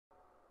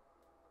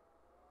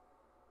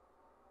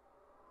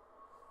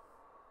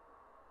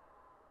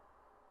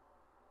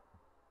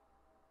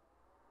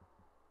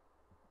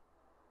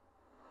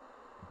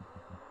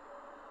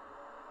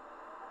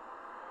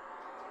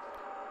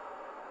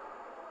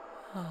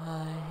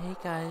Hey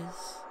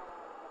guys,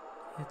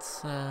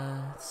 it's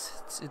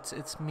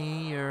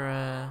me,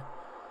 your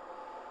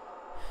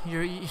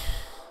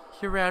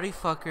your rowdy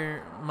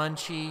fucker,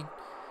 Munchy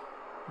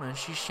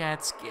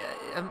Shatsky.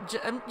 I'm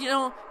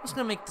just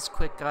gonna make this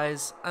quick,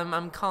 guys.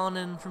 I'm calling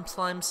in from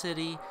Slime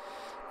City,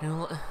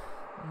 New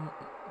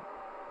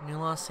New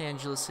Los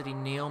Angeles City,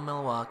 Neo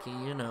Milwaukee.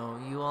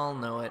 You all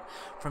know it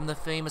from the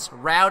famous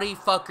Rowdy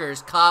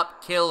Fuckers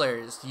Cop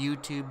Killers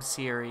YouTube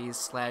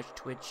series /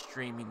 Twitch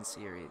streaming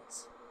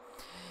series.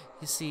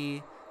 You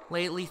see,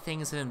 lately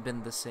things haven't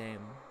been the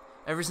same.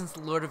 Ever since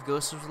the Lord of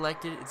Ghosts was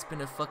elected, it's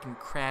been a fucking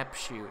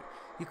crapshoot.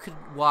 You could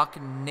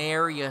walk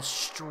nary a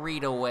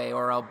street away,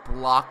 or a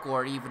block,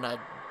 or even a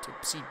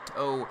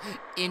tipsy-toe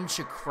inch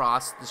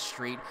across the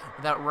street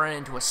without running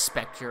into a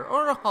specter,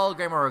 or a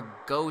hologram, or a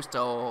ghost,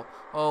 a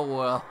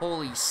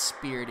holy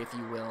spirit, if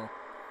you will.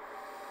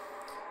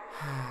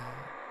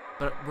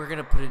 But we're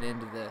gonna put an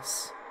end to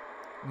this.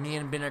 Me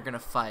and Ben are gonna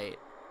fight,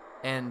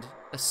 and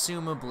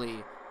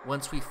assumably,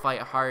 once we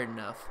fight hard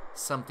enough,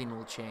 something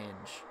will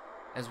change.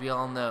 As we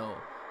all know,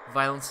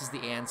 violence is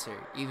the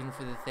answer, even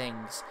for the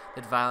things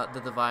that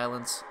the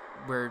violence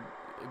we're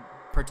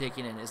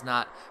partaking in is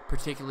not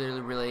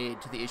particularly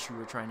related to the issue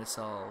we're trying to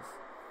solve.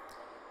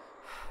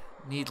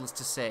 Needless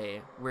to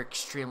say, we're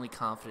extremely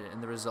confident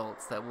in the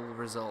results that will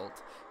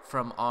result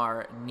from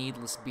our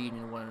needless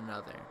beating one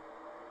another.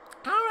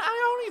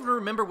 I don't even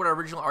remember what our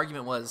original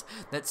argument was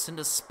that sent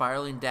us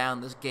spiraling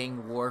down this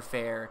gang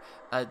warfare,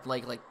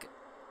 like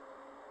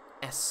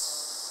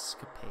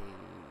escapade.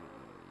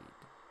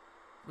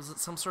 Was it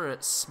some sort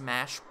of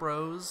Smash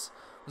Bros?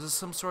 Was it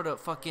some sort of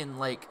fucking,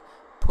 like,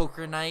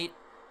 poker night?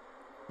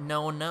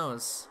 No one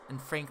knows.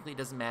 And frankly, it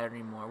doesn't matter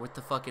anymore with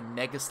the fucking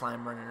Mega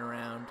Slime running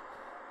around.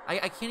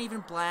 I can't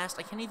even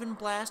blast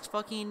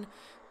fucking,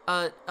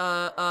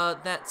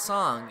 that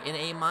song in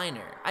A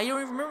minor. I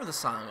don't even remember the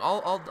song.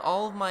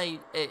 All of my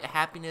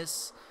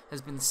happiness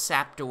has been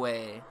sapped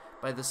away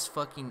by this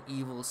fucking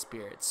evil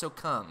spirit. So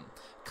come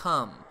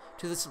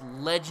to this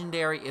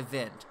legendary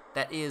event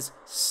that is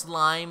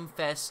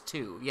Slimefest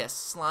 2. Yes,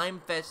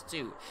 Slimefest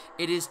 2.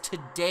 It is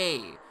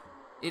today.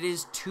 It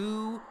is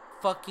too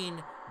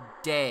fucking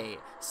day.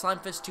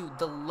 Slimefest 2,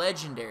 the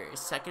legendary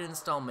second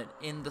installment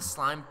in the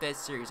Slimefest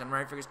series on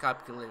Rowdy Frickers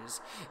Cop Killers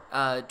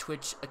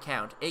Twitch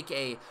account,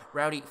 aka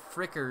Rowdy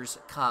Frickers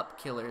Cop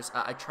Killers.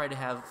 I tried to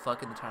have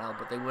fuck in the title,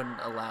 but they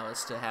wouldn't allow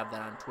us to have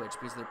that on Twitch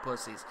because they're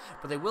pussies.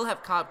 But they will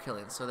have cop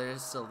killing, so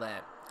there's still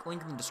that.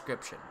 Link in the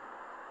description.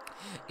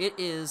 It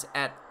is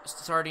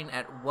starting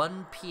at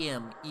 1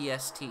 p.m.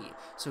 EST.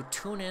 So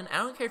tune in. I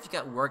don't care if you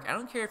got work. I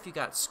don't care if you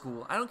got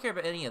school. I don't care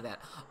about any of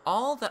that.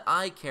 All that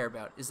I care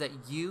about is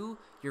that you,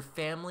 your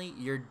family,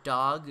 your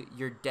dog,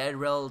 your dead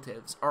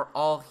relatives are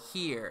all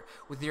here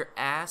with your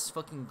ass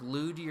fucking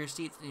glued to your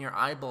seats and your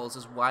eyeballs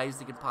as wide as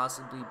they can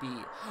possibly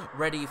be,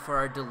 ready for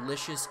our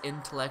delicious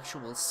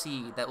intellectual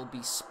seed that will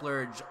be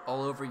splurged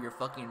all over your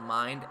fucking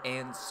mind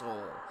and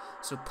soul.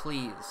 So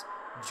please,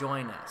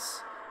 join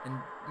us. And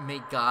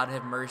may God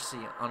have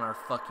mercy on our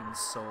fucking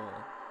soul.